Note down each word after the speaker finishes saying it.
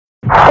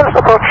First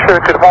approach,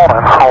 good morning,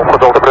 Alpha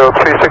Delta Build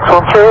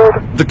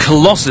 3610. The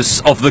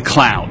Colossus of the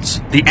clouds,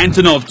 the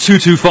Antonov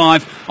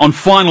 225 on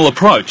final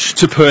approach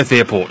to Perth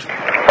Airport.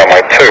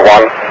 Runway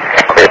 21,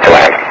 clear to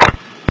land.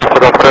 Alpha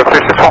Delta Build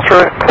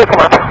 3610, clear to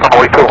land,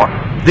 runway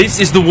 21. This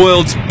is the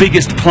world's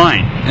biggest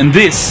plane, and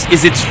this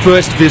is its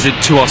first visit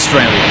to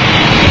Australia.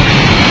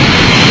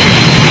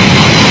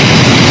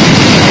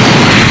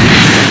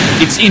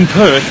 It's in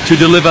Perth to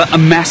deliver a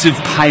massive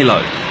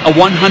payload, a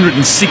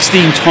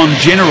 116-tonne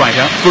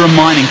generator for a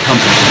mining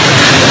company.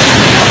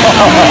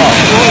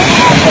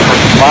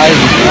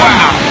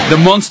 Wow. The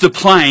monster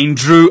plane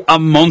drew a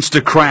monster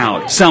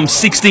crowd, some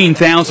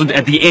 16,000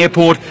 at the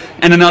airport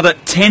and another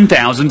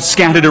 10,000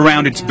 scattered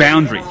around its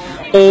boundary,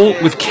 all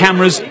with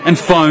cameras and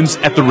phones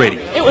at the ready.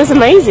 It was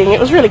amazing. It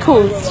was really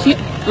cool. It's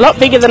a lot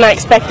bigger than I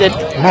expected.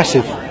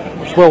 Massive.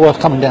 It's well worth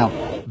coming down.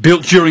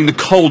 Built during the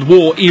Cold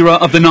War era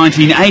of the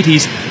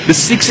 1980s, the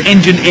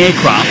six-engine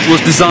aircraft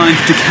was designed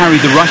to carry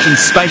the Russian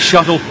space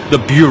shuttle, the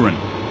Buran.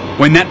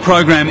 When that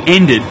program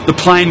ended, the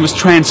plane was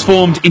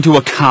transformed into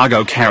a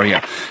cargo carrier,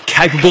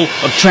 capable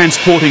of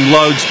transporting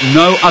loads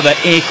no other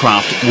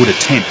aircraft would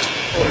attempt.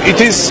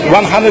 It is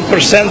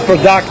 100%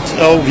 product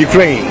of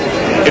Ukraine.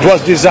 It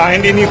was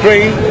designed in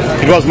Ukraine,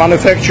 it was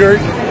manufactured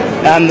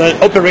and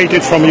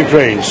operated from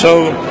Ukraine.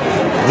 So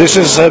this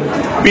is a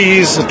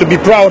piece to be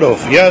proud of.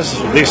 Yes,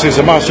 this is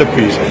a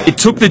masterpiece. It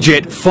took the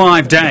jet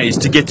 5 days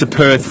to get to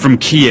Perth from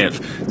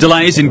Kiev.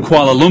 Delays in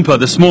Kuala Lumpur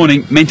this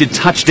morning meant it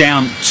touched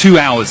down 2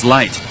 hours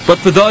late. But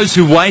for those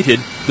who waited,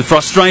 the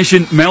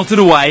frustration melted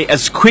away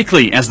as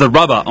quickly as the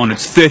rubber on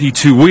its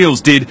 32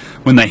 wheels did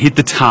when they hit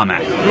the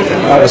tarmac.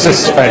 Oh, this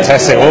is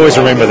fantastic. I always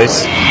remember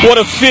this. What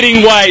a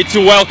fitting way to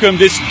welcome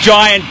this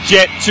giant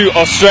jet to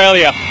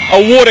Australia.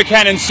 A water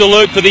cannon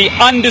salute for the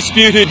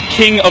undisputed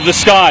king of the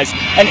skies.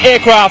 An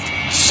aircraft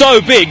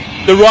so big,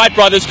 the Wright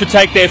brothers could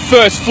take their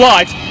first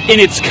flight in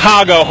its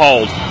cargo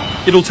hold.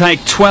 It'll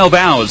take 12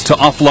 hours to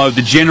offload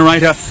the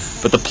generator,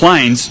 but the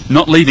plane's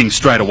not leaving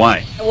straight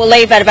away. We'll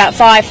leave at about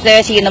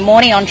 5:30 in the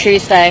morning on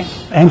Tuesday.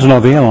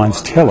 Antonov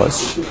Airlines tell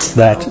us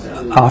that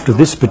after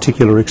this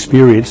particular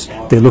experience,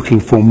 they're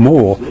looking for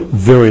more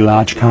very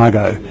large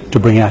cargo to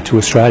bring out to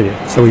Australia.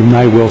 So we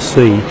may well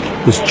see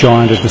this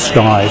giant of the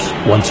skies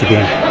once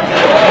again.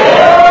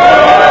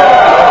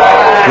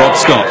 Rob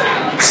Scott,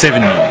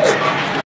 7 News.